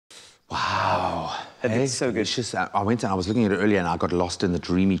It's so good. Delicious. I was looking at it earlier and I got lost in the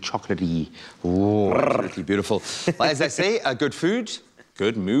dreamy, chocolatey. Oh, absolutely beautiful. Well, as they say, good food,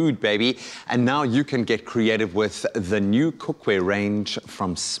 good mood, baby. And now you can get creative with the new cookware range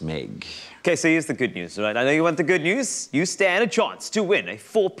from SMEG. Okay, so here's the good news, right? I know you want the good news. You stand a chance to win a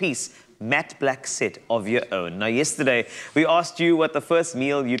 4-piece matte black set of your own. Now, yesterday, we asked you what the first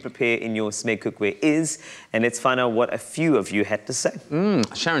meal you'd prepare in your SMEG cookware is, and let's find out what a few of you had to say.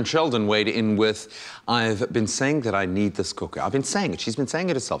 Sharon Sheldon weighed in with, I've been saying that I need this cookware. I've been saying it. She's been saying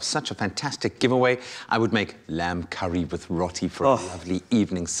it herself. Such a fantastic giveaway. I would make lamb curry with roti for a lovely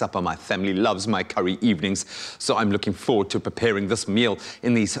evening supper. My family loves my curry evenings, so I'm looking forward to preparing this meal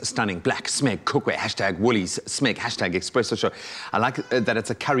in these stunning black SMEG cookware. Hashtag Woolies SMEG, hashtag Espresso Show. I like that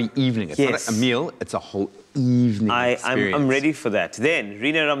it's a curry evening. It's not a meal, it's a whole evening experience. I'm ready for that. Then,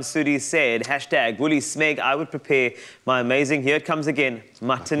 Rina Ramsuri said, hashtag Woolly SMEG, I would prepare my amazing, here it comes again,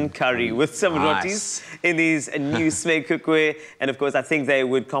 mutton curry with some rotis in these new SMEG cookware. And of course, I think they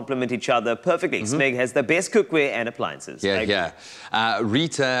would complement each other perfectly. SMEG has the best cookware and appliances. Rita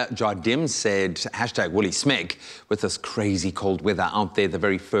Jardim said, hashtag Woolly SMEG, with this crazy cold weather out there, the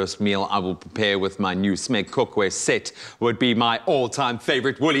very first meal I will prepare with my new SMEG cookware set would be my all-time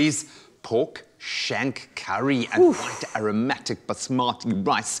favorite Woolies pork shank curry and white aromatic basmati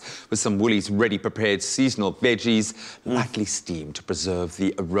rice with some Woolies ready prepared seasonal veggies, lightly steamed to preserve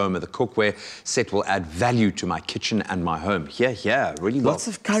the aroma. The cookware set will add value to my kitchen and my home. Really lots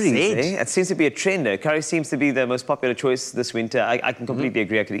of curries, eh? It seems to be a trend. Curry seems to be the most popular choice this winter. I can completely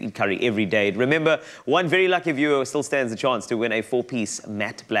agree. I could eat curry every day. Remember, one very lucky viewer still stands a chance to win a 4-piece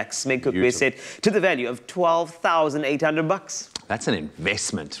matte black SMEG cookware set to the value of $12,800. That's an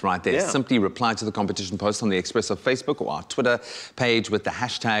investment right there. Simply reply to the competition post on the Expresso Facebook or our Twitter page with the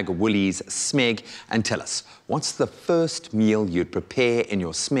hashtag Woolies SMEG and tell us, what's the first meal you'd prepare in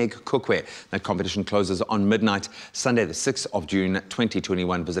your SMEG cookware? That competition closes on midnight, Sunday the 6th of June,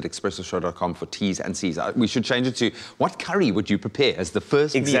 2021. Visit expressoshow.com for T's and C's. We should change it to, what curry would you prepare as the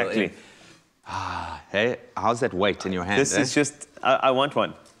first meal? Exactly. Hey, how's that weight in your hand? This is just, I want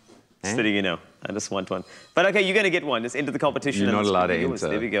one. Just letting you know. I just want one. But okay, you're going to get one. Just enter the competition. You're not allowed to enter.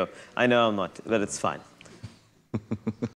 There we go. I know I'm not, but it's fine.